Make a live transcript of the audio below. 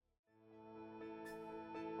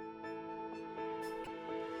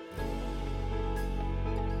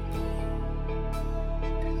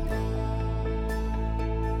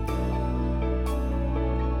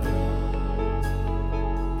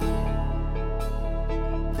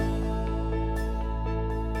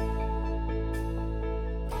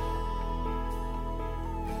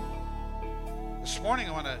This morning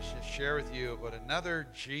I want to share with you about another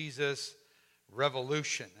Jesus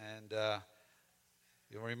revolution. And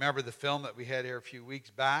you'll remember the film that we had here a few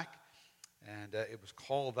weeks back, and it was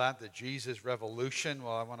called that, the Jesus Revolution.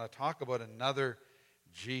 Well, I want to talk about another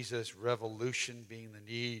Jesus revolution being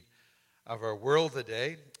the need of our world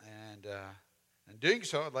today. And in doing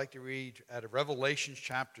so, I'd like to read out of Revelation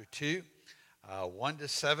chapter 2, 1 to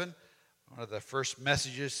 7, one of the first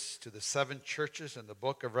messages to the 7 churches in the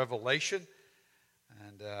book of Revelation.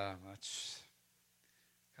 And that's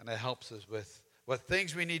kind of helps us with what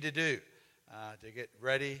things we need to do to get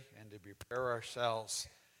ready and to prepare ourselves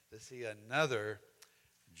to see another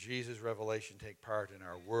Jesus revelation take part in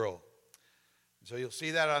our world. And so you'll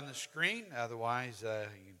see that on the screen. Otherwise,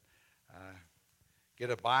 you can get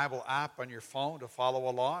a Bible app on your phone to follow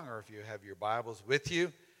along, or if you have your Bibles with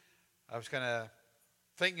you. I was kind of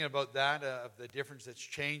thinking about that, of the difference that's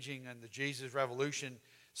changing in the Jesus revolution,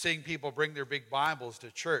 seeing people bring their big Bibles to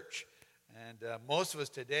church. And most of us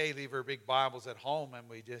today leave our big Bibles at home, and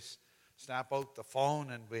we just snap out the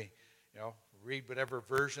phone and we, read whatever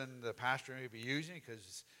version the pastor may be using,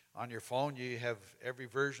 because on your phone you have every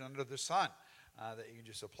version under the sun that you can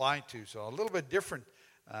just apply to. So a little bit different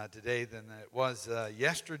today than it was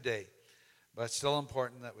yesterday, but still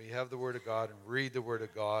important that we have the Word of God and read the Word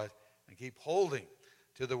of God and keep holding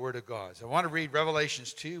to the Word of God. So I want to read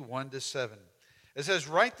Revelations 2, 1 to 7. It says,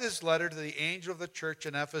 "Write this letter to the angel of the church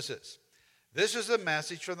in Ephesus. This is a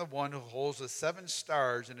message from the one who holds the 7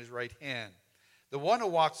 stars in his right hand, the one who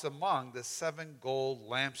walks among the 7 gold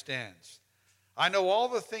lampstands. I know all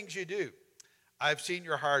the things you do. I've seen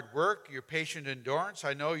your hard work, your patient endurance.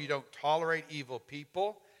 I know you don't tolerate evil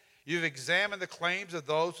people. You've examined the claims of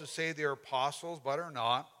those who say they are apostles but are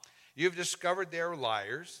not. You've discovered they are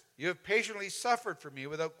liars. You have patiently suffered for me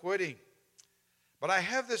without quitting. But I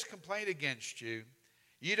have this complaint against you.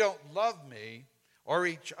 You don't love me or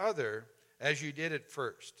each other as you did at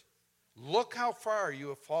first. Look how far you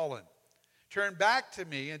have fallen. Turn back to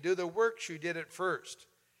me and do the works you did at first.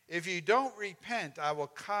 If you don't repent, I will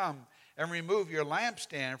come and remove your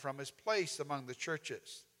lampstand from its place among the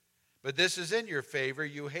churches. But this is in your favor.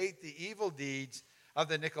 You hate the evil deeds of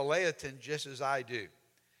the Nicolaitans just as I do.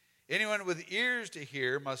 Anyone with ears to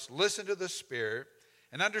hear must listen to the Spirit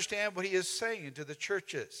and understand what he is saying to the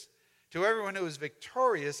churches. To everyone who is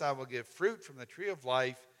victorious, I will give fruit from the tree of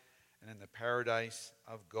life and in the paradise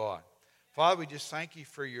of God." Father, we just thank you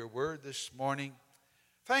for your word this morning.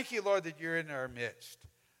 Thank you, Lord, that you're in our midst.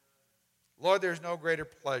 Lord, there's no greater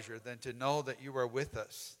pleasure than to know that you are with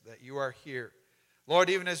us, that you are here. Lord,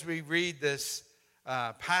 even as we read this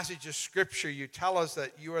passage of Scripture, you tell us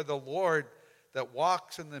that you are the Lord that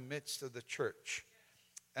walks in the midst of the church.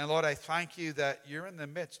 And Lord, I thank you that you're in the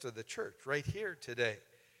midst of the church right here today.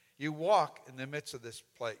 You walk in the midst of this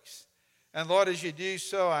place. And Lord, as you do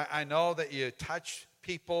so, I know that you touch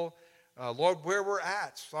people, Lord, where we're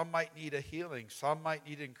at. Some might need a healing. Some might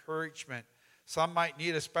need encouragement. Some might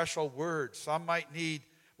need a special word. Some might need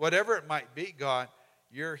whatever it might be, God,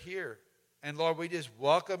 you're here. And Lord, we just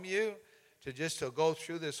welcome you to go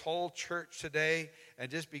through this whole church today and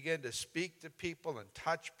just begin to speak to people and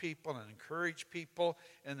touch people and encourage people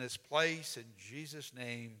in this place. In Jesus'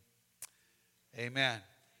 name, amen.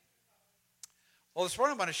 Well, this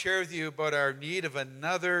morning I'm going to share with you about our need of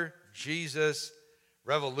another Jesus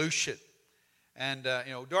revolution. And,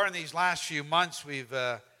 during these last few months,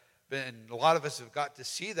 a lot of us have got to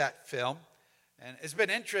see that film. And it's been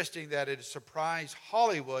interesting that it has surprised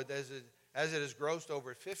Hollywood as it has grossed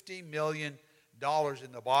over $50 million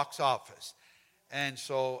in the box office. And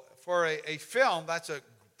so for a film, that's a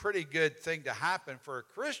pretty good thing to happen. For a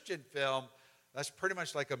Christian film, that's pretty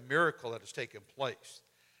much like a miracle that has taken place.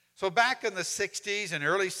 So back in the 60s and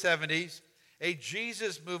early 70s, a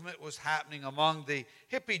Jesus movement was happening among the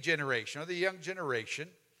hippie generation, or the young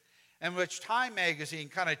generation, in which Time magazine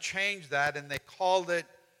kind of changed that, and they called it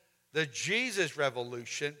the Jesus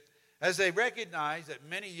Revolution, as they recognized that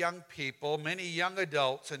many young people, many young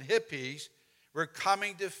adults and hippies were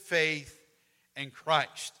coming to faith in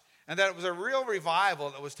Christ. And that it was a real revival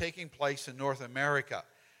that was taking place in North America.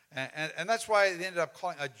 And that's why they ended up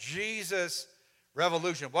calling it a Jesus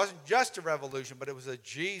revolution. It wasn't just a revolution, but it was a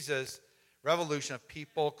Jesus revolution of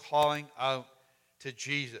people calling out to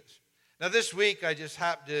Jesus. Now this week I just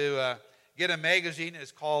happened to get a magazine.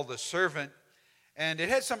 It's called The Servant. And it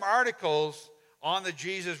had some articles on the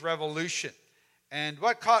Jesus revolution. And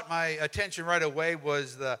what caught my attention right away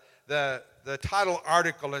was the title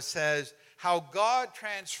article. It says, "How God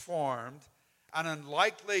Transformed an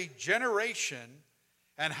Unlikely Generation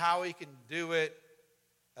and How He Can Do It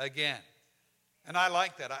Again." And I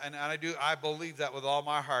like that. I believe that with all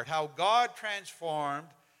my heart. How God transformed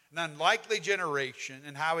an unlikely generation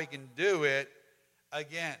and how he can do it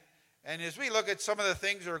again. And as we look at some of the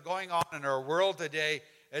things that are going on in our world today,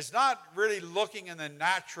 it's not really looking in the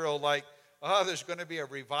natural like, oh, there's going to be a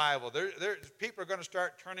revival. People are going to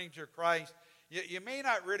start turning to Christ. You may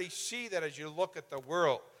not really see that as you look at the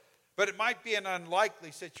world. But it might be an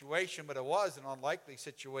unlikely situation, but it was an unlikely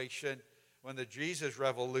situation when the Jesus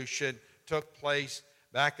Revolution took place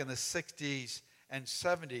back in the 60s and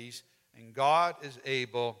 70s, and God is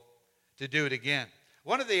able to do it again.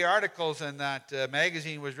 One of the articles in that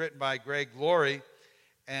magazine was written by Greg Laurie,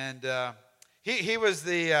 and he was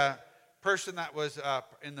the person that was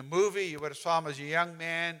in the movie. You would have saw him as a young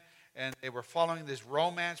man, and they were following this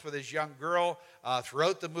romance with this young girl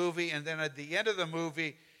throughout the movie, and then at the end of the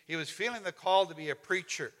movie, he was feeling the call to be a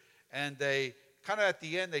preacher, and they kind of at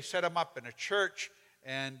the end, they set him up in a church,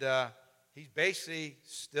 and he's basically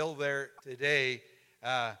still there today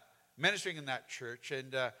ministering in that church.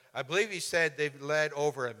 And I believe he said they've led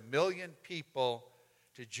over 1 million people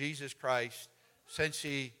to Jesus Christ since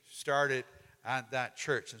he started at that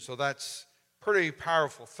church. And so that's a pretty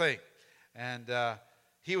powerful thing. And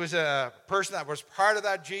he was a person that was part of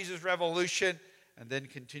that Jesus Revolution and then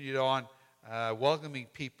continued on welcoming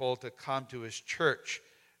people to come to his church.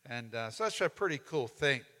 And so that's a pretty cool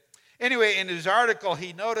thing. Anyway, in his article,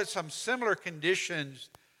 he noted some similar conditions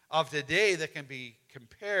of today that can be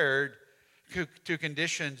compared to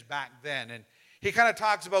conditions back then. And he kind of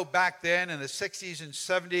talks about back then in the 60s and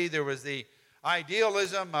 70s, there was the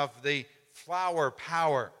idealism of the flower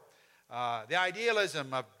power. The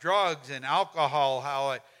idealism of drugs and alcohol, how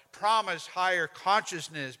it promised higher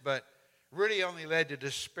consciousness, but really only led to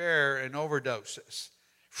despair and overdoses.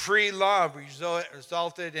 Free love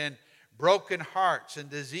resulted in broken hearts and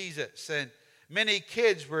diseases. And many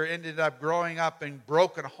kids ended up growing up in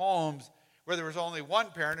broken homes where there was only one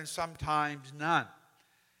parent and sometimes none.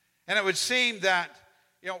 And it would seem that,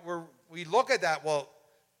 we look at that, well,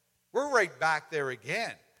 we're right back there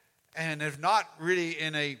again. And if not really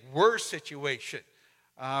in a worse situation,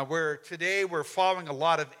 where today we're following a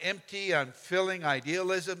lot of empty, unfilling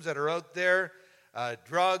idealisms that are out there.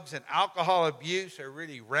 Drugs and alcohol abuse are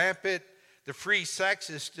really rampant. The free sex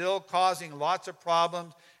is still causing lots of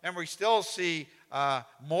problems. And we still see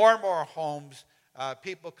more and more homes,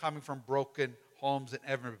 people coming from broken homes than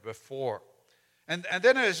ever before. And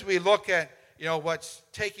then as we look at what's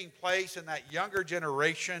taking place in that younger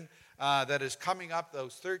generation that is coming up,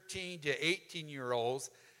 those 13 to 18-year-olds,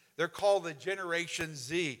 they're called the Generation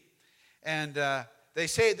Z. And they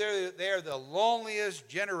say they're the loneliest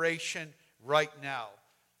generation right now.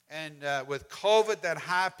 And with COVID that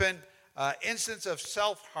happened, instance of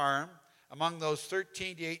self-harm among those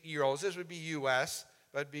 13 to 18-year-olds, this would be U.S.,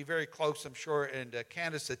 but it'd be very close, I'm sure, in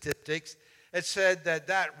Canada statistics. It said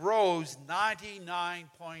that rose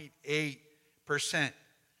 99.8%.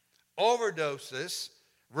 Overdoses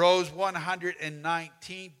rose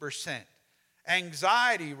 119%.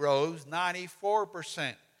 Anxiety rose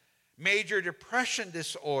 94%. Major depression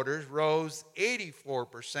disorders rose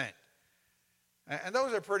 84%. And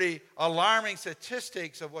those are pretty alarming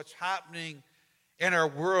statistics of what's happening in our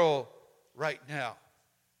world right now.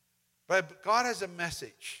 But God has a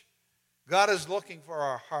message. God is looking for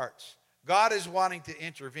our hearts. God is wanting to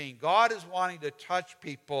intervene. God is wanting to touch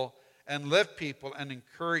people and lift people and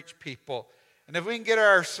encourage people. And if we can get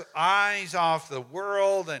our eyes off the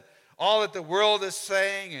world and all that the world is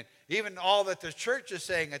saying and even all that the church is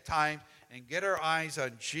saying at times and get our eyes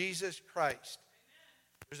on Jesus Christ,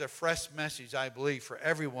 there's a fresh message, I believe, for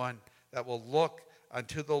everyone that will look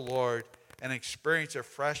unto the Lord and experience a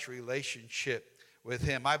fresh relationship with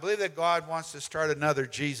him. I believe that God wants to start another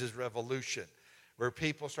Jesus revolution where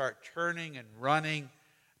people start turning and running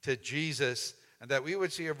to Jesus and that we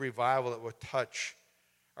would see a revival that would touch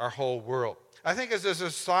our whole world. I think as a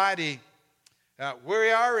society,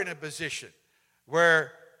 we are in a position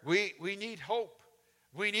where we need hope.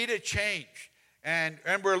 We need a change. And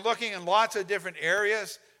we're looking in lots of different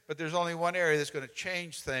areas, but there's only one area that's going to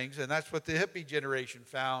change things, and that's what the hippie generation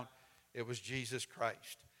found. It was Jesus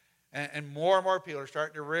Christ. And more people are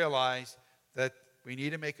starting to realize that we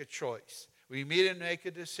need to make a choice. We need to make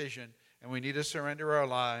a decision, and we need to surrender our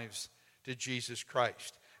lives to Jesus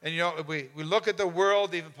Christ. And we look at the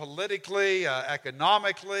world, even politically,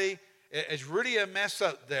 economically, it's really a mess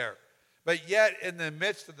out there. But yet, in the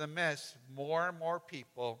midst of the mess, more and more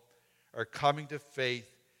people are coming to faith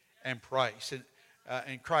and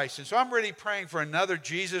in Christ. And so I'm really praying for another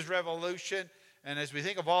Jesus revolution. And as we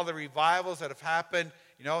think of all the revivals that have happened,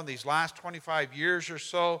 in these last 25 years or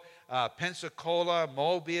so, Pensacola,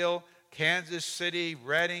 Mobile, Kansas City,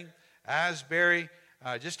 Redding, Asbury,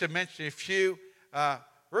 just to mention a few.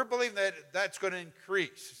 We're believing that that's going to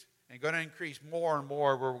increase and going to increase more and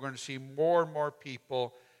more, where we're going to see more and more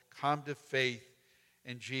people come to faith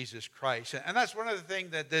in Jesus Christ. And that's one of the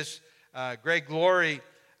things that this Greg Glory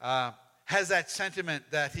has, that sentiment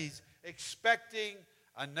that he's expecting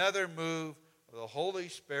another move of the Holy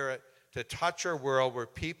Spirit to touch our world, where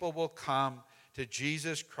people will come to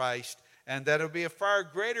Jesus Christ, and that it'll be a far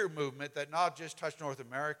greater movement that not just touch North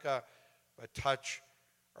America, but touch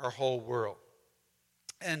our whole world.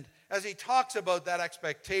 And as he talks about that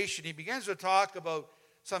expectation, he begins to talk about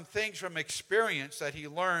some things from experience that he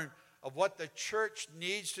learned of what the church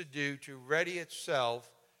needs to do to ready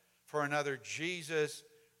itself for another Jesus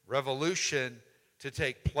revolution to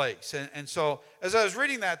take place. And so as I was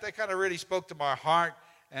reading that kind of really spoke to my heart.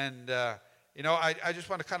 And, I just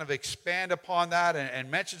want to kind of expand upon that and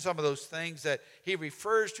mention some of those things that he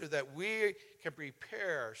refers to that we can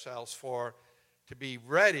prepare ourselves for, to be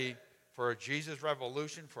ready for a Jesus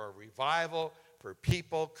revolution, for a revival, for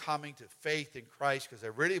people coming to faith in Christ, because I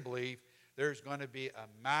really believe there's going to be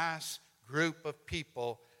a mass group of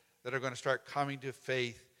people that are going to start coming to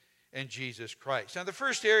faith in Jesus Christ. Now, the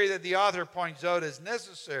first area that the author points out is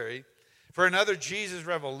necessary for another Jesus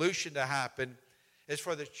revolution to happen is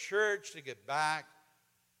for the church to get back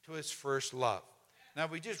to its first love. Now,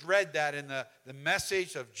 we just read that in the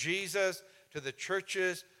message of Jesus to the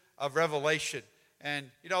churches of Revelation.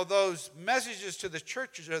 And, those messages to the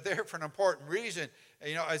churches are there for an important reason.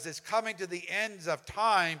 As it's coming to the ends of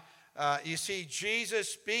time, you see Jesus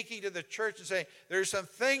speaking to the church and saying, there's some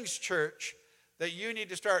things, church, that you need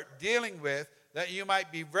to start dealing with that you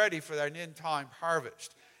might be ready for that end-time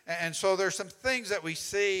harvest. And so there's some things that we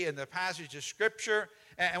see in the passage of Scripture.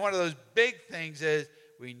 And one of those big things is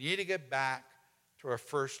we need to get back to our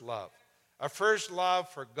first love. Our first love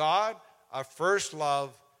for God, our first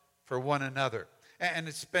love for one another. And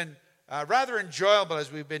it's been rather enjoyable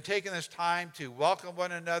as we've been taking this time to welcome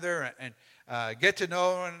one another and get to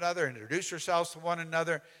know one another, introduce ourselves to one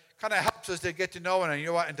another. Kind of helps us to get to know one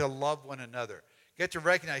another, and to love one another. Get to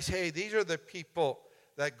recognize, hey, these are the people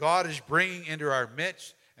that God is bringing into our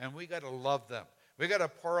midst, and we got to love them. We got to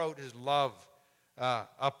pour out his love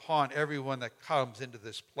upon everyone that comes into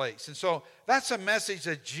this place. And so that's a message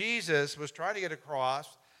that Jesus was trying to get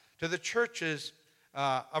across to the churches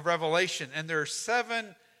of Revelation. And there are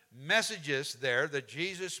 7 messages there that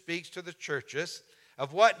Jesus speaks to the churches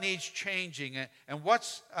of what needs changing and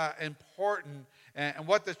what's important and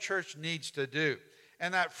what the church needs to do.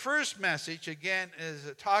 And that first message, again,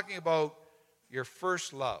 is talking about your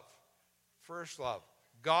first love. First love.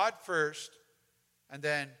 God first, and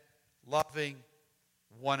then loving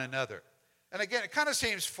one another. And again, it kind of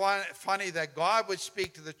seems funny that God would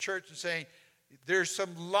speak to the church and say, there's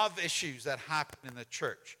some love issues that happen in the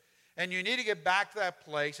church. And you need to get back to that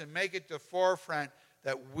place and make it the forefront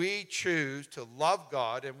that we choose to love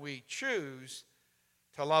God and we choose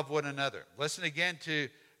to love one another. Listen again to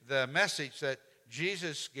the message that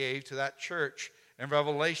Jesus gave to that church in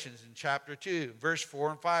Revelations in chapter 2. Verse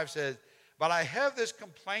 4 and 5 says, "But I have this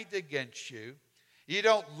complaint against you. You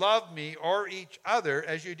don't love me or each other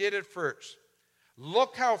as you did at first.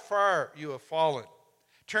 Look how far you have fallen.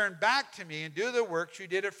 Turn back to me and do the works you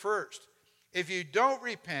did at first. If you don't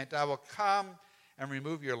repent, I will come and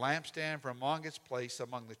remove your lampstand from among its place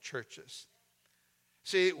among the churches."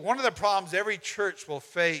 See, one of the problems every church will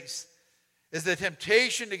face is the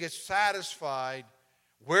temptation to get satisfied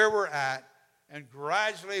where we're at, and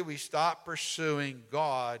gradually we stop pursuing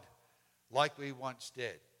God like we once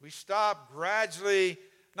did. We stop gradually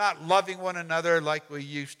not loving one another like we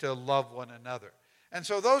used to love one another. And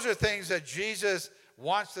so those are things that Jesus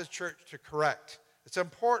wants the church to correct. It's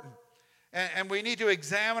important. And we need to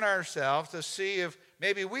examine ourselves to see if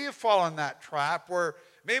maybe we have fallen that trap where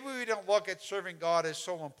maybe we don't look at serving God as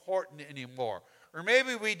so important anymore. Or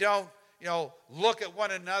maybe we don't, look at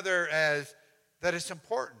one another as that it's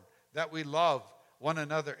important that we love one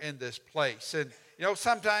another in this place. And,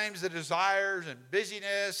 sometimes the desires and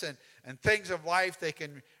busyness and things of life, they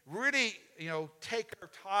can really, take our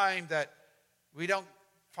time that we don't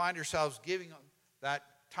find ourselves giving that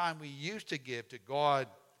time we used to give to God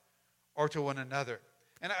or to one another.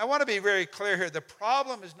 And I want to be very clear here. The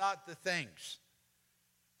problem is not the things.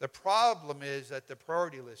 The problem is that the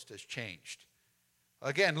priority list has changed.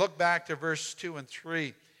 Again, look back to verse 2 and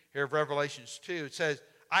 3 here of Revelations 2. It says,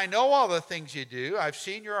 "I know all the things you do. I've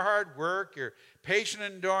seen your hard work, your patient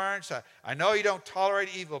endurance. I know you don't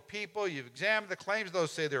tolerate evil people. You've examined the claims of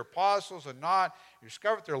those who say they're apostles and not. You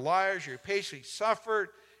discovered they're liars. You patiently suffered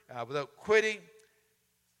without quitting."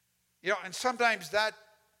 And sometimes that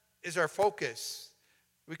is our focus.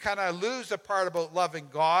 We kind of lose the part about loving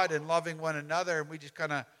God and loving one another, and we just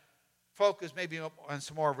kind of focus maybe on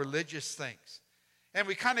some more religious things. And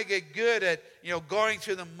we kind of get good at, going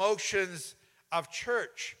through the motions of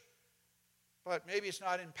church. But maybe it's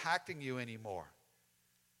not impacting you anymore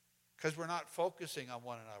because we're not focusing on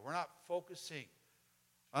one another. We're not focusing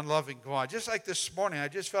on loving God. Just like this morning, I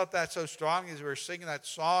just felt that so strong as we were singing that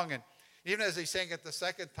song. And even as they sang it the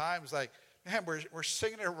second time, it's like, man, we're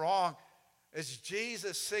singing it wrong. It's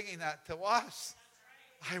Jesus singing that to us.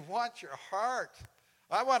 I want your heart.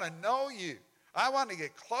 I want to know you. I want to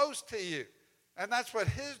get close to you. And that's what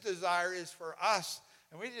his desire is for us.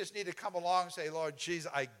 And we just need to come along and say, Lord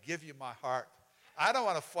Jesus, I give you my heart. I don't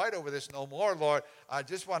want to fight over this no more, Lord. I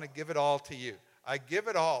just want to give it all to you. I give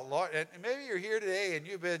it all, Lord. And maybe you're here today and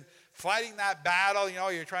you've been fighting that battle.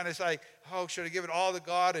 You're trying to say, oh, should I give it all to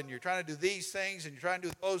God? And you're trying to do these things and you're trying to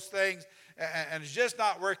do those things. And it's just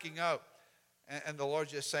not working out. And the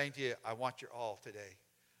Lord's just saying to you, I want your all today.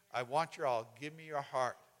 I want your all. Give me your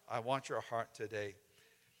heart. I want your heart today.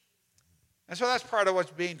 And so that's part of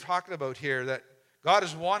what's being talked about here, that God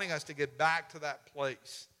is wanting us to get back to that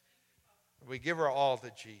place. We give our all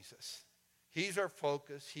to Jesus. He's our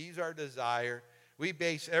focus. He's our desire. We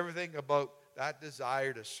base everything about that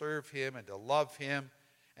desire to serve him and to love him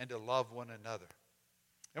and to love one another.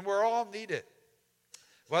 And we're all needed.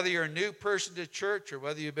 Whether you're a new person to church or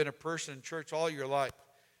whether you've been a person in church all your life,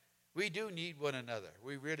 we do need one another.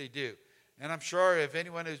 We really do. And I'm sure if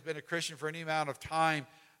anyone who's been a Christian for any amount of time,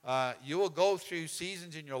 you will go through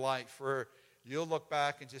seasons in your life where you'll look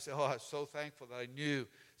back and just say, oh, I'm so thankful that I knew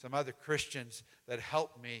some other Christians that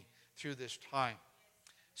helped me through this time.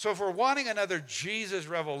 So if we're wanting another Jesus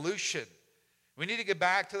revolution, we need to get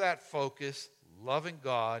back to that focus, loving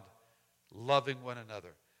God, loving one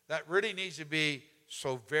another. That really needs to be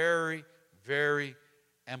so very, very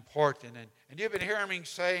important. And you've been hearing me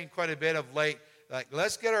saying quite a bit of late, like,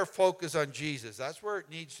 let's get our focus on Jesus. That's where it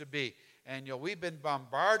needs to be. And, we've been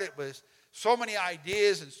bombarded with so many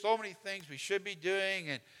ideas and so many things we should be doing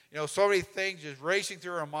and, so many things just racing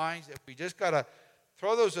through our minds that we just got to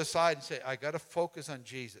throw those aside and say, I got to focus on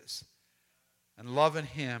Jesus and loving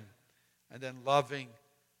him and then loving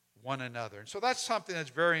one another. And so that's something that's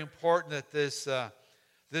very important that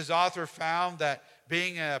this author found, that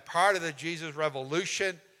being a part of the Jesus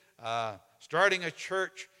revolution, starting a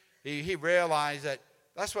church, he realized that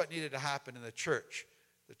that's what needed to happen in the church.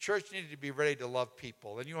 The church needed to be ready to love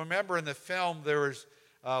people. And you remember in the film, there was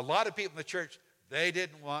a lot of people in the church, they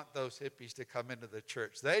didn't want those hippies to come into the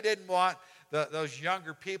church. They didn't want those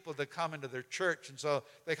younger people to come into their church. And so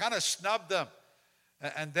they kind of snubbed them.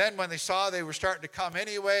 And then when they saw they were starting to come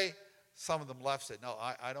anyway, some of them left and said, no,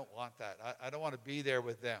 I don't want that. I don't want to be there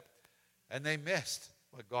with them. And they missed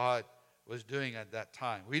what God was doing at that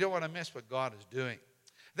time. We don't want to miss what God is doing.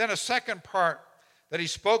 Then a second part that he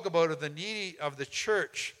spoke about of the need of the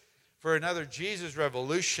church for another Jesus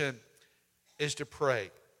revolution is to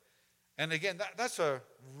pray. And again, that's a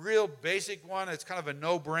real basic one. It's kind of a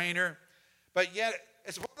no-brainer. But yet,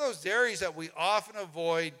 it's one of those areas that we often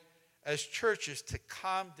avoid as churches to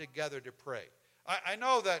come together to pray. I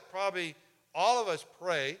know that probably all of us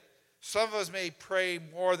pray. Some of us may pray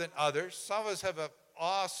more than others. Some of us have an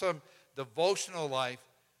awesome devotional life.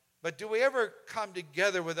 But do we ever come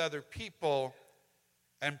together with other people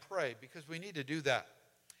and pray? Because we need to do that.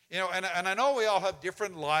 And I know we all have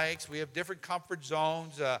different likes. We have different comfort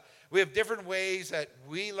zones. We have different ways that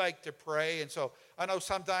we like to pray. And so I know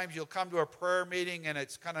sometimes you'll come to a prayer meeting and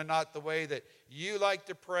it's kind of not the way that you like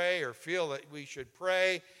to pray or feel that we should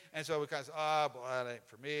pray. And so we kind of say, well, that ain't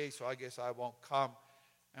for me, so I guess I won't come.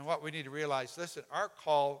 And what we need to realize, listen, our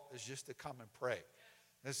call is just to come and pray.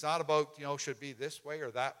 It's not about, should it be this way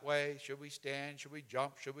or that way? Should we stand? Should we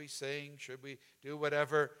jump? Should we sing? Should we do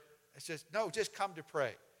whatever? It's just, no, just come to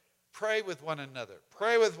pray. Pray with one another.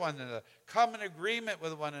 Pray with one another. Come in agreement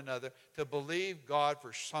with one another to believe God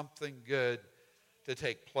for something good to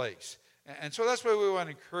take place. And so that's why we want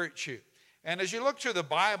to encourage you. And as you look through the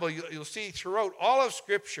Bible, you'll see throughout all of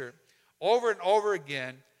Scripture, over and over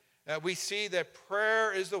again, we see that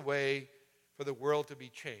prayer is the way for the world to be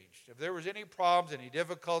changed. If there was any problems, any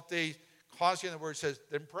difficulties, constantly the Word says,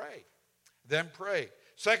 then pray. Then pray.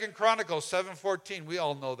 2 Chronicles 7:14, we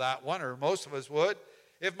all know that one, or most of us would.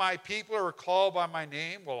 If my people who are called by my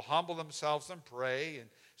name will humble themselves and pray and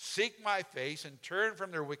seek my face and turn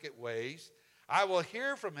from their wicked ways, I will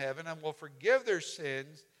hear from heaven and will forgive their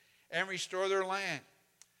sins and restore their land.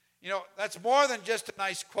 That's more than just a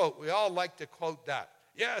nice quote. We all like to quote that.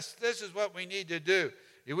 Yes, this is what we need to do.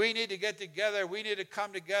 We need to get together. We need to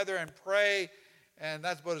come together and pray and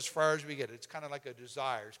that's about as far as we get. It's kind of like a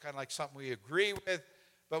desire. It's kind of like something we agree with,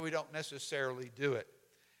 but we don't necessarily do it.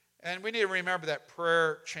 And we need to remember that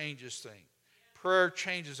prayer changes things. Prayer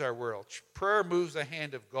changes our world. Prayer moves the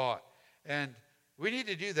hand of God. And we need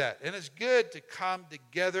to do that. And it's good to come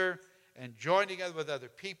together and join together with other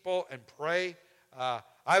people and pray.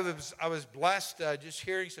 I was blessed just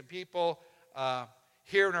hearing some people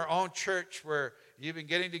here in our own church where you've been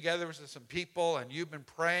getting together with some people and you've been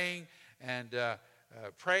praying and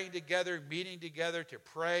praying together, meeting together to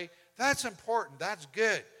pray. That's important. That's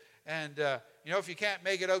good. And, if you can't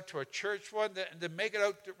make it out to a church one, then make it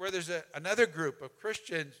out to where there's another group of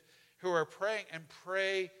Christians who are praying and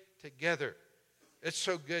pray together. It's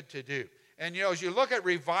so good to do. And, as you look at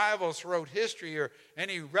revivals throughout history or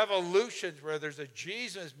any revolutions where there's a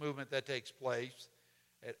Jesus movement that takes place,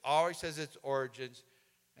 it always has its origins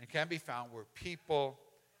and can be found where people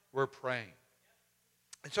were praying.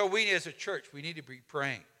 And so we as a church, we need to be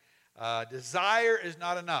praying. Desire is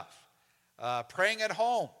not enough. Praying at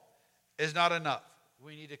home is not enough.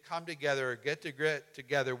 We need to come together or get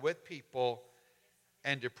together with people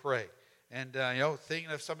and to pray. And,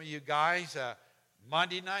 thinking of some of you guys,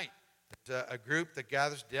 Monday night, there's a group that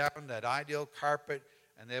gathers down that ideal carpet,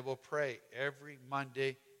 and they will pray every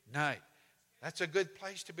Monday night. That's a good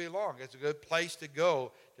place to belong. It's a good place to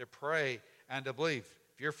go to pray and to believe.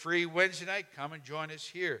 If you're free Wednesday night, come and join us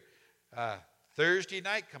here. Thursday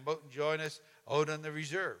night, come out and join us out on the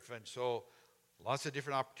reserve. And so lots of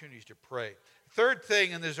different opportunities to pray. Third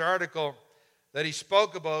thing in this article that he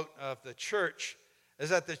spoke about of the church is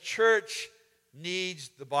that the church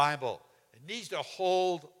needs the Bible. It needs to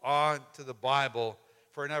hold on to the Bible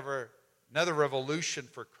for another revolution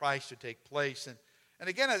for Christ to take place. And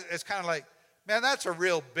again, it's kind of like, man, that's a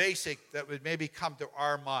real basic that would maybe come to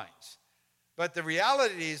our minds. But the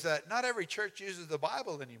reality is that not every church uses the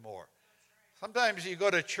Bible anymore. Sometimes you go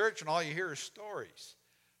to church and all you hear is stories.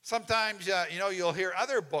 Sometimes, you'll hear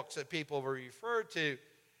other books that people will refer to,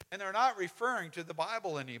 and they're not referring to the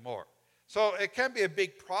Bible anymore. So it can be a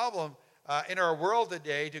big problem in our world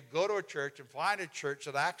today to go to a church and find a church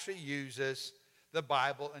that actually uses the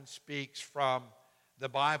Bible and speaks from the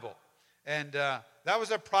Bible. And that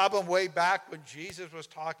was a problem way back when Jesus was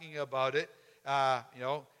talking about it. But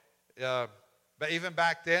even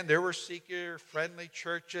back then, there were seeker-friendly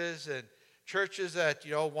churches and churches that,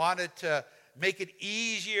 wanted to make it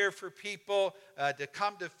easier for people to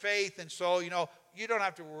come to faith. And so, you don't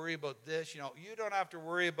have to worry about this. You don't have to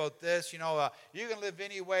worry about this. You can live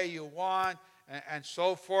any way you want and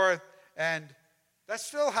so forth. And that's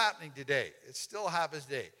still happening today. It still happens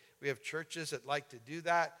today. We have churches that like to do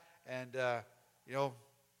that and,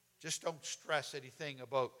 just don't stress anything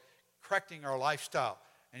about correcting our lifestyle.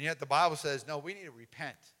 And yet the Bible says, no, we need to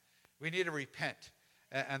repent. We need to repent.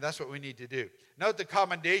 And that's what we need to do. Note the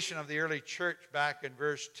commendation of the early church back in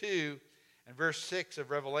verse 2 and verse 6 of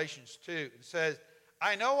Revelations 2. It says,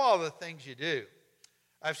 I know all the things you do.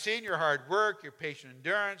 I've seen your hard work, your patient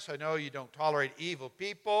endurance. I know you don't tolerate evil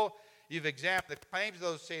people. You've examined the claims of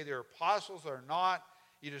those who say they're apostles or not.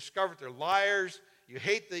 You discovered they're liars. You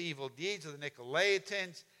hate the evil deeds of the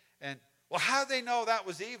Nicolaitans. And, well, how did they know that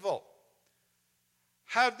was evil?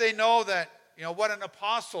 How did they know that, what an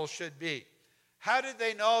apostle should be? How did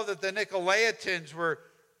they know that the Nicolaitans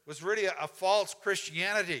was really a false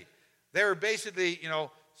Christianity? They were basically,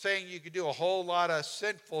 saying you could do a whole lot of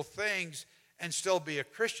sinful things and still be a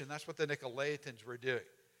Christian. That's what the Nicolaitans were doing.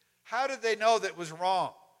 How did they know that was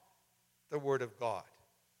wrong? The Word of God.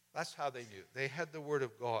 That's how they knew. They had the Word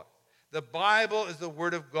of God. The Bible is the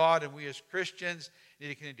Word of God, and we as Christians need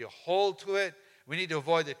to continue to hold to it. We need to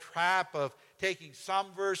avoid the trap of taking some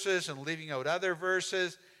verses and leaving out other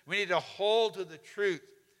verses. We need to hold to the truth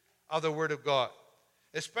of the Word of God,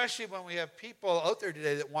 especially when we have people out there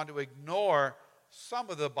today that want to ignore some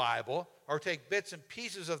of the Bible or take bits and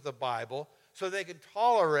pieces of the Bible so they can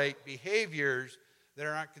tolerate behaviors that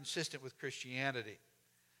are not consistent with Christianity.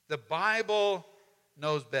 The Bible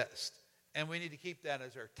knows best, and we need to keep that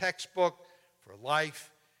as our textbook for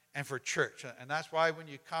life and for church. And that's why when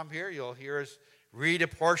you come here, you'll hear us read a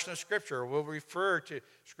portion of Scripture. We'll refer to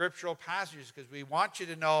scriptural passages because we want you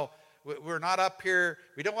to know we're not up here.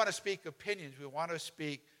 We don't want to speak opinions. We want to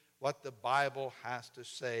speak what the Bible has to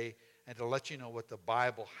say and to let you know what the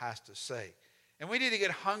Bible has to say. And we need to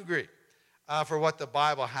get hungry for what the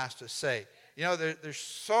Bible has to say. There's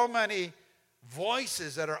so many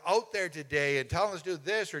voices that are out there today and telling us do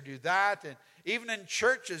this or do that. And even in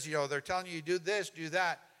churches, they're telling you do this, do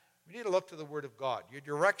that. We need to look to the Word of God. Your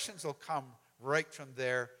directions will come right from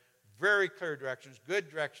there. Very clear directions, good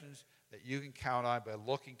directions that you can count on by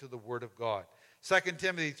looking to the Word of God. 2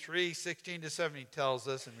 Timothy 3:16-17 tells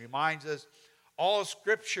us and reminds us, all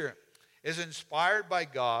Scripture is inspired by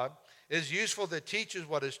God, is useful to teach us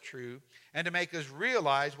what is true, and to make us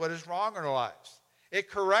realize what is wrong in our lives. It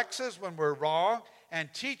corrects us when we're wrong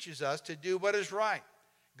and teaches us to do what is right.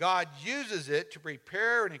 God uses it to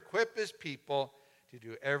prepare and equip his people to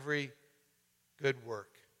do every good work.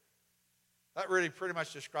 That really pretty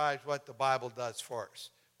much describes what the Bible does for us.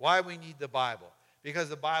 Why we need the Bible. Because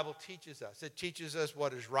the Bible teaches us. It teaches us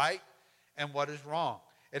what is right and what is wrong.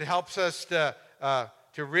 It helps us to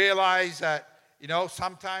realize that,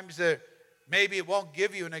 sometimes maybe it won't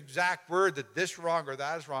give you an exact word that this is wrong or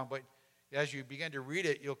that is wrong, but as you begin to read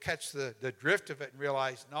it, you'll catch the drift of it and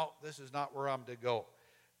realize, no, this is not where I'm to go.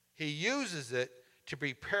 He uses it to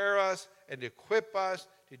prepare us and equip us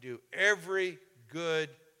to do every good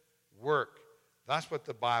work. That's what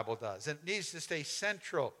the Bible does. And it needs to stay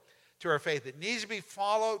central to our faith. It needs to be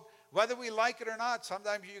followed whether we like it or not.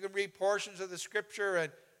 Sometimes you can read portions of the Scripture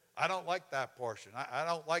and I don't like that portion. I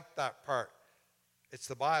don't like that part. It's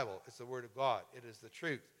the Bible. It's the Word of God. It is the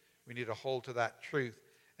truth. We need to hold to that truth.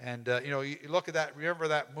 And, you look at that, remember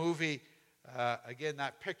that movie, again,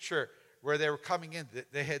 that picture where they were coming in.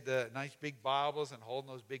 They had the nice big Bibles and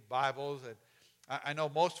holding those big Bibles. And I know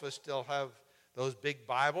most of us still have those big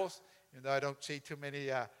Bibles, even though I don't see too many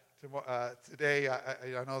today.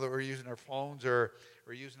 I know that we're using our phones or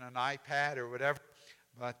we're using an iPad or whatever.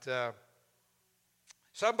 But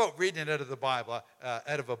something about reading it out of the Bible,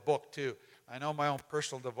 out of a book too. I know my own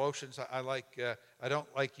personal devotions. I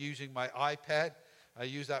don't like using my iPad. I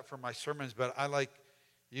use that for my sermons, but I like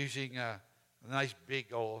using a nice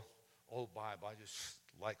big old Bible. I just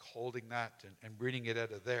like holding that and reading it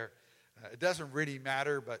out of there. It doesn't really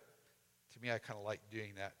matter, but to me, I kind of like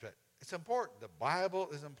doing that. But it's important. The Bible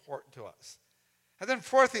is important to us. And then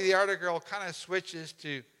fourthly, the article kind of switches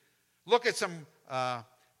to look at some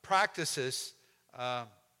practices of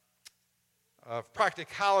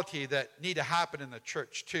practicality that need to happen in the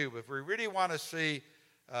church too. If we really want to see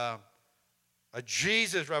a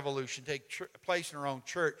Jesus revolution take place in our own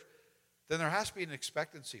church, then there has to be an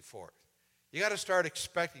expectancy for it. You got to start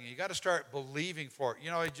expecting it. You got to start believing for it.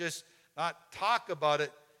 You just not talk about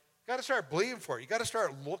it. You got to start believing for it. You got to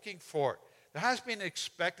start looking for it. There has to be an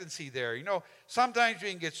expectancy there. Sometimes we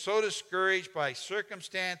can get so discouraged by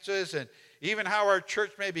circumstances and even how our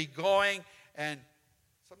church may be going, and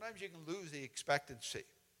sometimes you can lose the expectancy.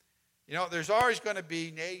 There's always going to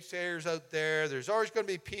be naysayers out there. There's always going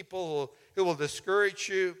to be people who will discourage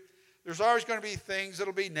you. There's always going to be things that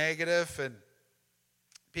will be negative and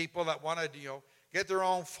people that want to, get their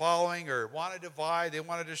own following or want to divide. They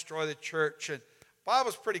want to destroy the church. And the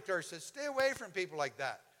Bible's pretty clear. It says, stay away from people like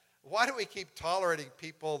that. Why do we keep tolerating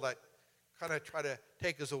people that kind of try to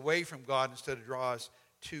take us away from God instead of draw us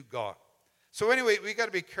to God? So anyway, we got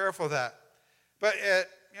to be careful of that. But,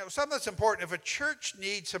 something that's important, if a church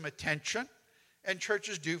needs some attention, and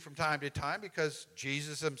churches do from time to time because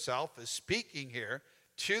Jesus himself is speaking here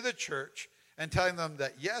to the church and telling them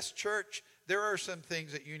that, yes, church, there are some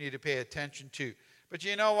things that you need to pay attention to. But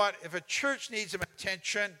you know what? If a church needs some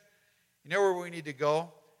attention, you know where we need to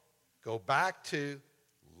go? Go back to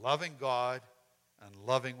loving God and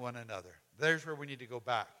loving one another. There's where we need to go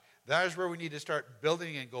back. That is where we need to start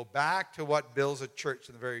building and go back to what builds a church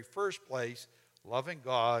in the very first place, loving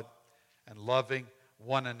God and loving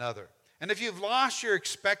one another. And if you've lost your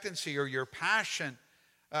expectancy or your passion,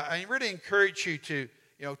 I really encourage you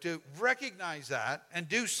to recognize that and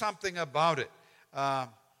do something about it.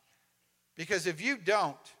 Because if you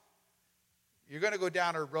don't, you're going to go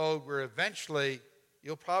down a road where eventually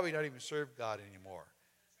you'll probably not even serve God anymore.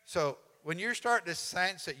 So when you're starting to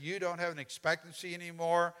sense that you don't have an expectancy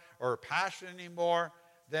anymore or a passion anymore,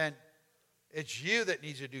 then it's you that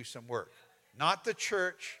needs to do some work. Not the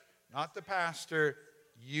church, not the pastor.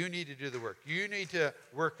 You need to do the work. You need to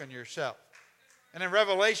work on yourself. And in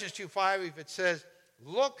Revelations 2:5, if it says,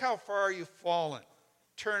 look how far you've fallen.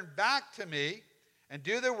 Turn back to me and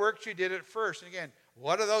do the works you did at first. And again,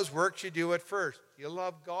 what are those works you do at first? You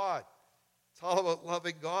love God. It's all about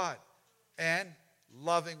loving God and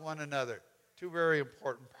loving one another. Two very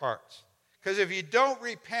important parts. Because if you don't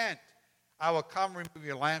repent, I will come remove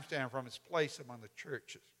your lampstand from its place among the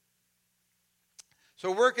churches.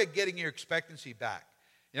 So work at getting your expectancy back.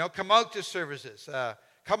 Come out to services.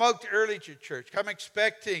 Come out early to church. Come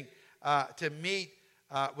expecting to meet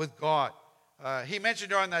with God. He mentioned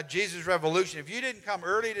during that Jesus Revolution, if you didn't come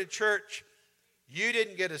early to church, you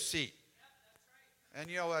didn't get a seat. And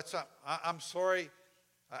that's I'm sorry.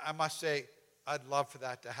 I must say, I'd love for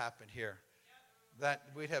that to happen here. That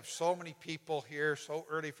we'd have so many people here so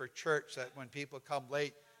early for church that when people come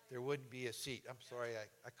late, there wouldn't be a seat. I'm sorry,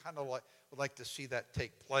 I kind of would like to see that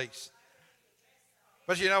take place.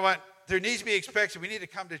 But you know what? There needs to be expectancy. We need to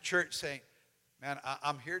come to church saying, man,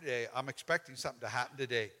 I'm here today. I'm expecting something to happen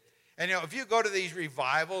today. And, if you go to these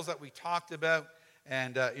revivals that we talked about,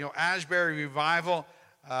 and, Asbury Revival,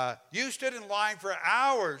 you stood in line for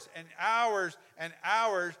hours and hours and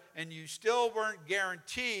hours, and you still weren't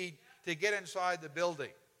guaranteed to get inside the building.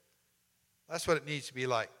 That's what it needs to be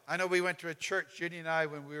like. I know we went to a church, Judy and I,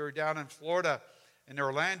 when we were down in Florida, in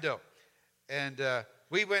Orlando. And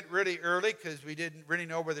we went really early because we didn't really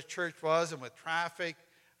know where the church was, and with traffic,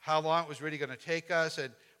 how long it was really going to take us.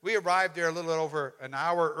 And we arrived there a little over an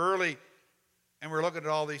hour early, and we're looking at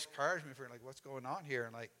all these cars, and we're like, what's going on here?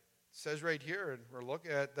 And it says right here, and we're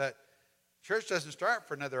looking at that church doesn't start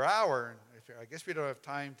for another hour. And I guess we don't have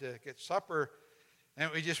time to get supper. And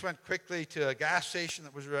we just went quickly to a gas station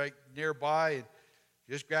that was right nearby and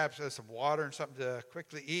just grabbed some water and something to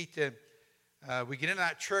quickly eat. And we get in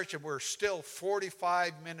that church, and we're still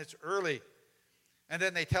 45 minutes early. And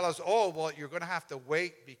then they tell us, oh, well, you're going to have to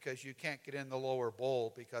wait because you can't get in the lower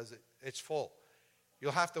bowl because it's full.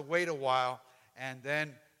 You'll have to wait a while, and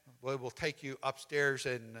then we'll take you upstairs,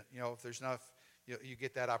 and, if there's enough, you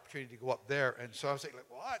get that opportunity to go up there. And so I was like,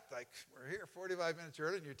 what? We're here 45 minutes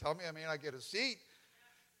early, and you're telling me I may not get a seat?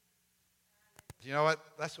 You know what?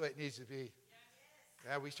 That's the way it needs to be.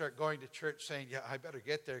 Yeah, we start going to church saying, yeah, I better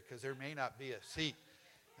get there because there may not be a seat.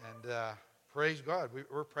 And praise God,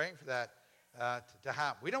 we're praying for that to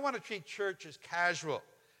happen. We don't want to treat church as casual.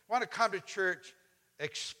 We want to come to church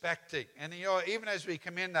expecting. And, even as we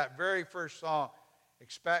come in that very first song,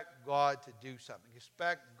 expect God to do something.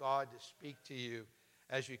 Expect God to speak to you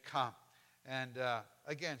as you come. And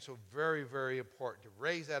again, so very, very important to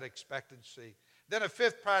raise that expectancy. Then a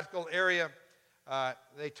fifth practical area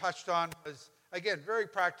they touched on was, again, very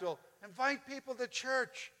practical. Invite people to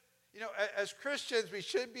church. As Christians, we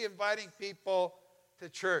should be inviting people to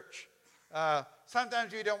church.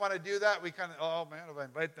 Sometimes we don't want to do that. We kind of, oh man, if I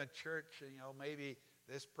invite them to church, maybe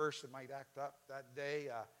this person might act up that day.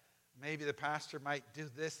 Maybe the pastor might do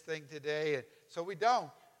this thing today. And so we don't.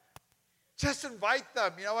 Just invite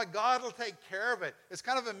them. You know what? God will take care of it. It's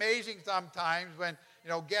kind of amazing sometimes when,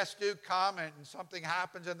 guests do come and something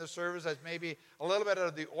happens in the service that's maybe a little bit out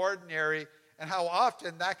of the ordinary, and how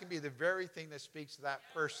often that can be the very thing that speaks to that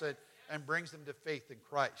person and brings them to faith in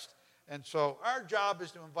Christ. And so our job is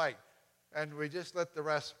to invite. And we just let the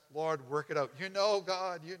rest, Lord, work it out.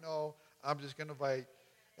 God, I'm just going to invite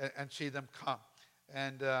and see them come.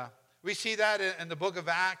 And we see that in the book of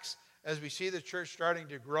Acts as we see the church starting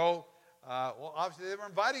to grow. Obviously they were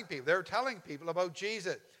inviting people. They were telling people about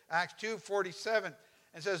Jesus. Acts 2:47.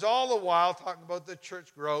 And says, all the while, talking about the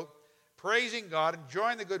church growth, praising God,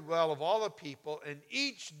 enjoying the goodwill of all the people, and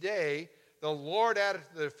each day the Lord added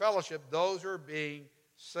to their fellowship those who are being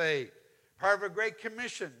saved. Part of a great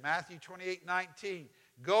commission, Matthew 28:19.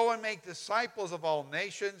 Go and make disciples of all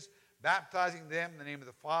nations, baptizing them in the name of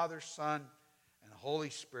the Father, Son, and Holy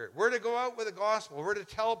Spirit. We're to go out with the gospel. We're to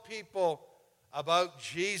tell people about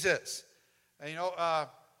Jesus. And,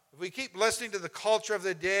 if we keep listening to the culture of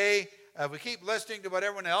the day, if we keep listening to what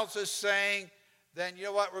everyone else is saying, then you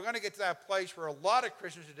know what? We're going to get to that place where a lot of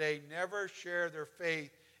Christians today never share their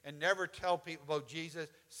faith and never tell people about Jesus.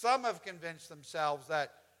 Some have convinced themselves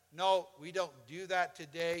that, no, we don't do that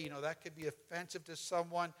today. That could be offensive to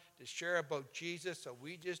someone to share about Jesus, so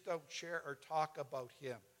we just don't share or talk about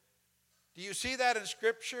him. Do you see that in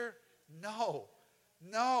Scripture? No.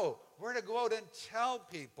 We're to go out and tell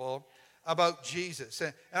people about Jesus.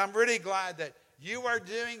 And I'm really glad that you are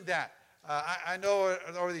doing that. I know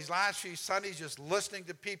over these last few Sundays, just listening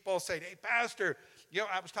to people saying, hey, Pastor,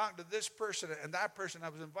 I was talking to this person and that person. I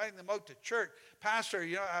was inviting them out to church. Pastor,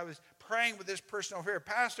 I was praying with this person over here.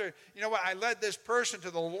 Pastor, I led this person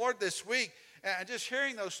to the Lord this week. And just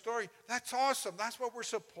hearing those stories, that's awesome. That's what we're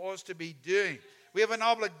supposed to be doing. We have an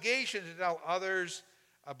obligation to tell others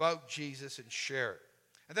about Jesus and share it.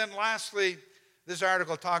 And then lastly, this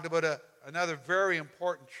article talked about another very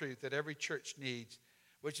important truth that every church needs,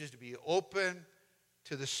 which is to be open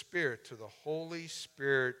to the Spirit, to the Holy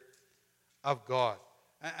Spirit of God.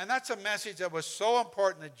 And that's a message that was so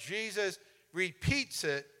important that Jesus repeats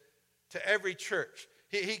it to every church.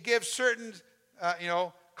 He gives certain,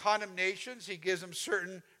 condemnations. He gives them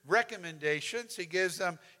certain recommendations. He gives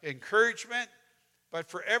them encouragement. But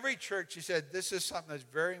for every church, he said, this is something that's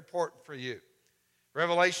very important for you.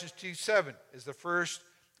 Revelation 2:7 is the first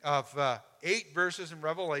of 8 verses in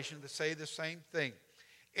Revelation that say the same thing.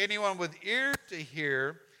 Anyone with ears to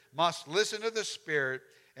hear must listen to the Spirit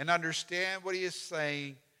and understand what he is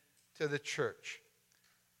saying to the church.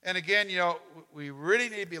 And again, we really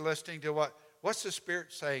need to be listening to what's the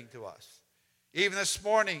Spirit saying to us. Even this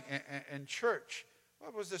morning in church,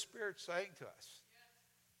 what was the Spirit saying to us?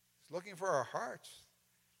 He's looking for our hearts.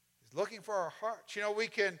 He's looking for our hearts. We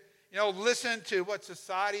can, listen to what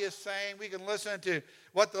society is saying. We can listen to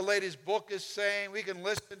what the latest book is saying. We can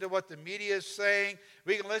listen to what the media is saying.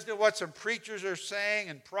 We can listen to what some preachers are saying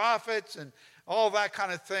and prophets and all that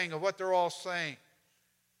kind of thing of what they're all saying.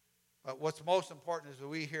 But what's most important is that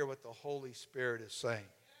we hear what the Holy Spirit is saying.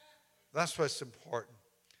 That's what's important.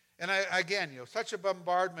 And again, such a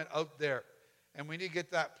bombardment out there. And we need to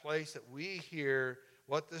get that place that we hear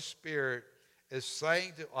what the Spirit is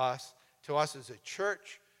saying to us as a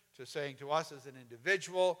church, saying to us as an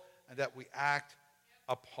individual, and that we act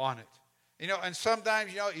upon it. And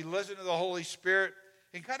sometimes, you listen to the Holy Spirit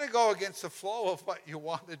and kind of go against the flow of what you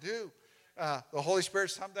want to do. The Holy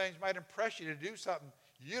Spirit sometimes might impress you to do something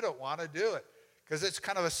you don't want to do it because it's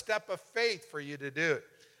kind of a step of faith for you to do it.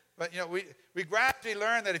 But, we gradually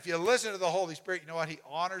learn that if you listen to the Holy Spirit, He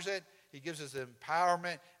honors it. He gives us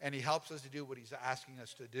empowerment, and He helps us to do what He's asking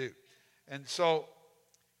us to do. And so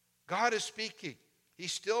God is speaking. He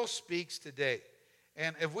still speaks today.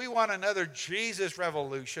 And if we want another Jesus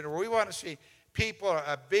revolution, or we want to see people,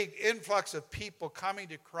 a big influx of people coming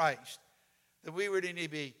to Christ, then we really need to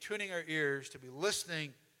be tuning our ears to be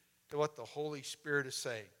listening to what the Holy Spirit is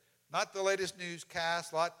saying. Not the latest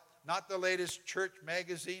newscast, not the latest church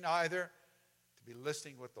magazine either. To be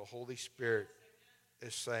listening to what the Holy Spirit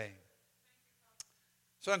is saying.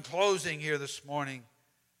 So in closing here this morning,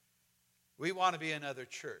 we want to be another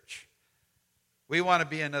church. We want to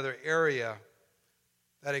be another area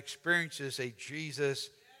that experiences a Jesus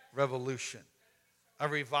revolution. A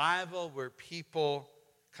revival where people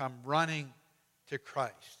come running to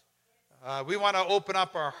Christ. We want to open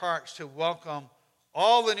up our hearts to welcome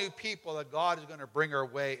all the new people that God is going to bring our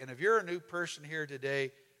way. And if you're a new person here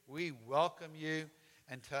today, we welcome you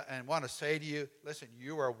and want to say to you, listen,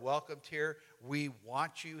 you are welcomed here. We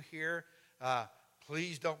want you here.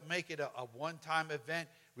 Please don't make it a one-time event.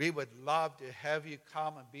 We would love to have you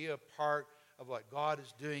come and be a part of what God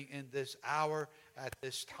is doing in this hour at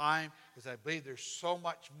this time, because I believe there's so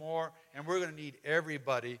much more, and we're going to need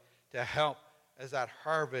everybody to help as that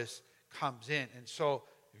harvest comes in. And so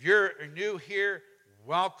if you're new here,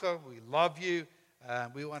 welcome. We love you.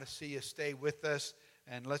 We want to see you stay with us,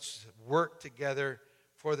 and let's work together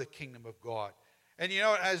for the kingdom of God. And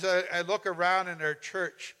as I look around in our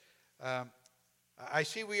church, I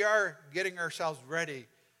see we are getting ourselves ready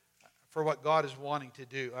for what God is wanting to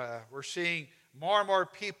do. We're seeing more and more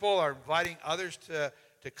people are inviting others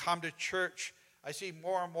to come to church. I see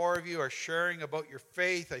more and more of you are sharing about your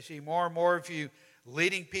faith. I see more and more of you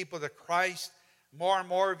leading people to Christ. More and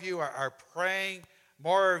more of you are praying.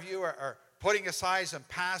 More of you are putting aside some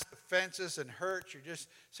past offenses and hurts. You're just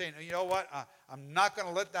saying, you know what? I'm not going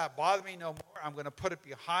to let that bother me no more. I'm going to put it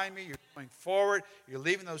behind me. You're going forward. You're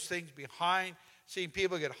leaving those things behind. Seeing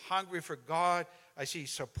people get hungry for God. I see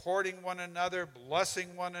supporting one another,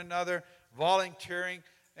 blessing one another, volunteering.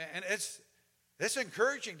 And it's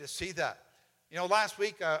encouraging to see that. Last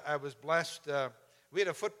week I was blessed. We had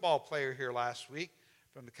a football player here last week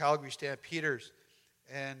from the Calgary Stampeders.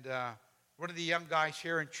 And one of the young guys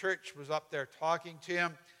here in church was up there talking to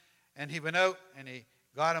him. And he went out and he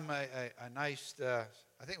got him a nice,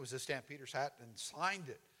 I think it was a Stampeders hat, and signed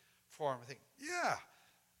it for him. I think, yeah,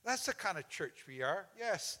 that's the kind of church we are.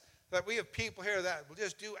 Yes, that we have people here that will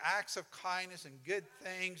just do acts of kindness and good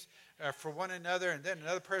things for one another. And then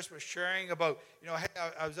another person was sharing about, hey,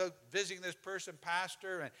 I was out visiting this person,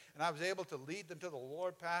 pastor, and I was able to lead them to the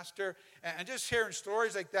Lord, pastor. And just hearing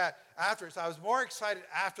stories like that afterwards, I was more excited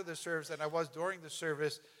after the service than I was during the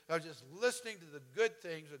service. I was just listening to the good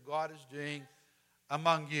things that God is doing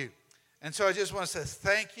among you. And so I just want to say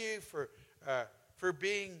thank you for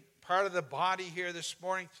being part of the body here this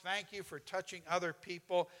morning. Thank you for touching other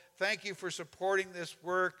people. Thank you for supporting this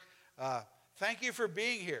work. Thank you for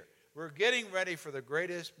being here. We're getting ready for the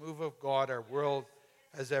greatest move of God our world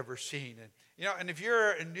has ever seen. And if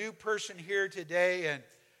you're a new person here today and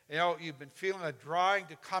you've been feeling a drawing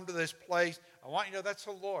to come to this place, I want you to know that's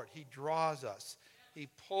the Lord. He draws us. He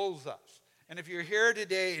pulls us. And if you're here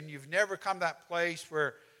today and you've never come to that place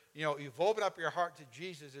where you've opened up your heart to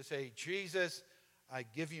Jesus and say, Jesus, I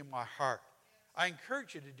give you my heart. I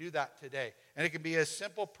encourage you to do that today. And it can be a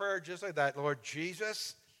simple prayer just like that. Lord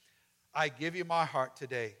Jesus, I give you my heart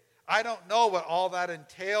today. I don't know what all that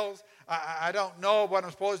entails. I don't know what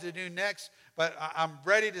I'm supposed to do next. But I'm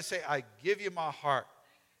ready to say, I give you my heart.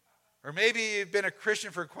 Or maybe you've been a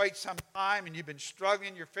Christian for quite some time and you've been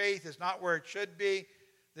struggling. Your faith is not where it should be.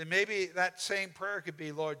 then maybe that same prayer could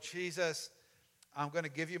be, Lord Jesus, I'm going to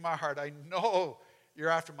give you my heart. I know you're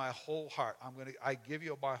after my whole heart. I give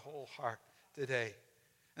you my whole heart today.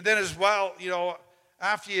 And then as well,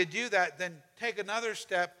 after you do that, then take another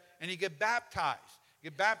step and you get baptized.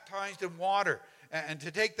 Get baptized in water. And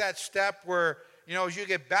to take that step where, as you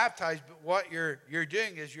get baptized, what you're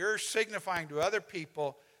doing is you're signifying to other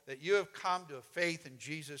people that you have come to a faith in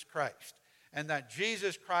Jesus Christ. And that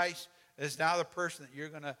Jesus Christ is now the person that you're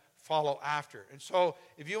going to follow after. And so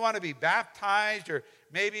if you want to be baptized, or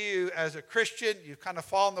maybe you, as a Christian, you've kind of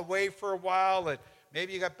fallen away for a while, and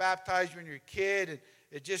maybe you got baptized when you were a kid, and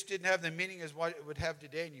it just didn't have the meaning as what it would have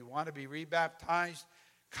today, and you want to be rebaptized,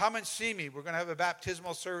 come and see me. We're going to have a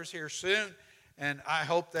baptismal service here soon, and I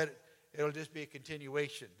hope that it'll just be a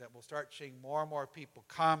continuation, that we'll start seeing more and more people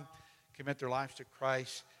come, commit their lives to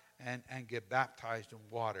Christ, and get baptized in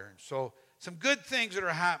water. And so some good things that are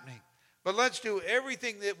happening. But let's do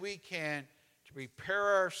everything that we can to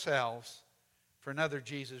prepare ourselves for another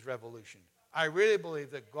Jesus revolution. I really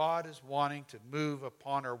believe that God is wanting to move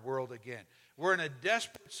upon our world again. We're in a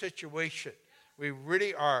desperate situation. We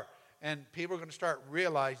really are. And people are going to start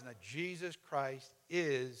realizing that Jesus Christ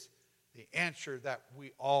is the answer that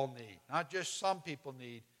we all need. Not just some people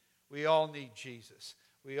need. We all need Jesus.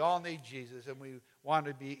 We all need Jesus, and we want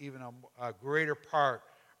to be even a greater part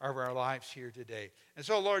of our lives here today. And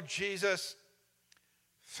so, Lord Jesus,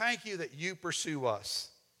 thank you that you pursue us.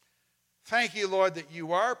 Thank you, Lord, that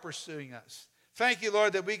you are pursuing us. Thank you,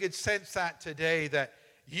 Lord, that we could sense that today, that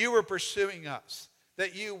you are pursuing us,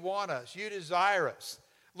 that you want us, you desire us.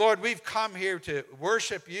 Lord, we've come here to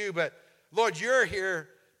worship you, but Lord, you're here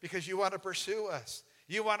because you want to pursue us.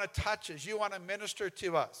 You want to touch us. You want to minister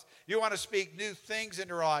to us. You want to speak new things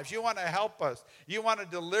into our lives. You want to help us. You want to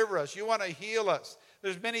deliver us. You want to heal us.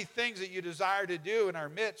 There's many things that you desire to do in our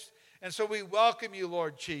midst. And so we welcome you,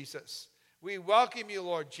 Lord Jesus. We welcome you,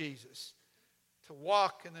 Lord Jesus, to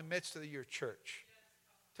walk in the midst of your church,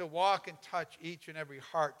 to walk and touch each and every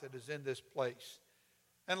heart that is in this place.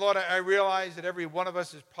 And Lord, I realize that every one of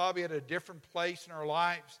us is probably at a different place in our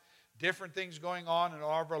lives, different things going on in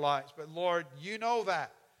all of our lives. But Lord, you know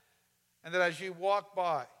that. And that as you walk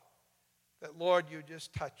by, that Lord, you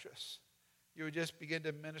just touch us. You would just begin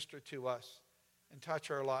to minister to us and touch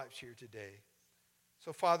our lives here today.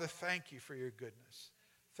 So Father, thank you for your goodness.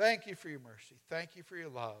 Thank you for your mercy. Thank you for your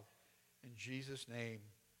love. In Jesus' name,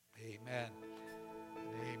 amen.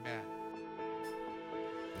 Amen.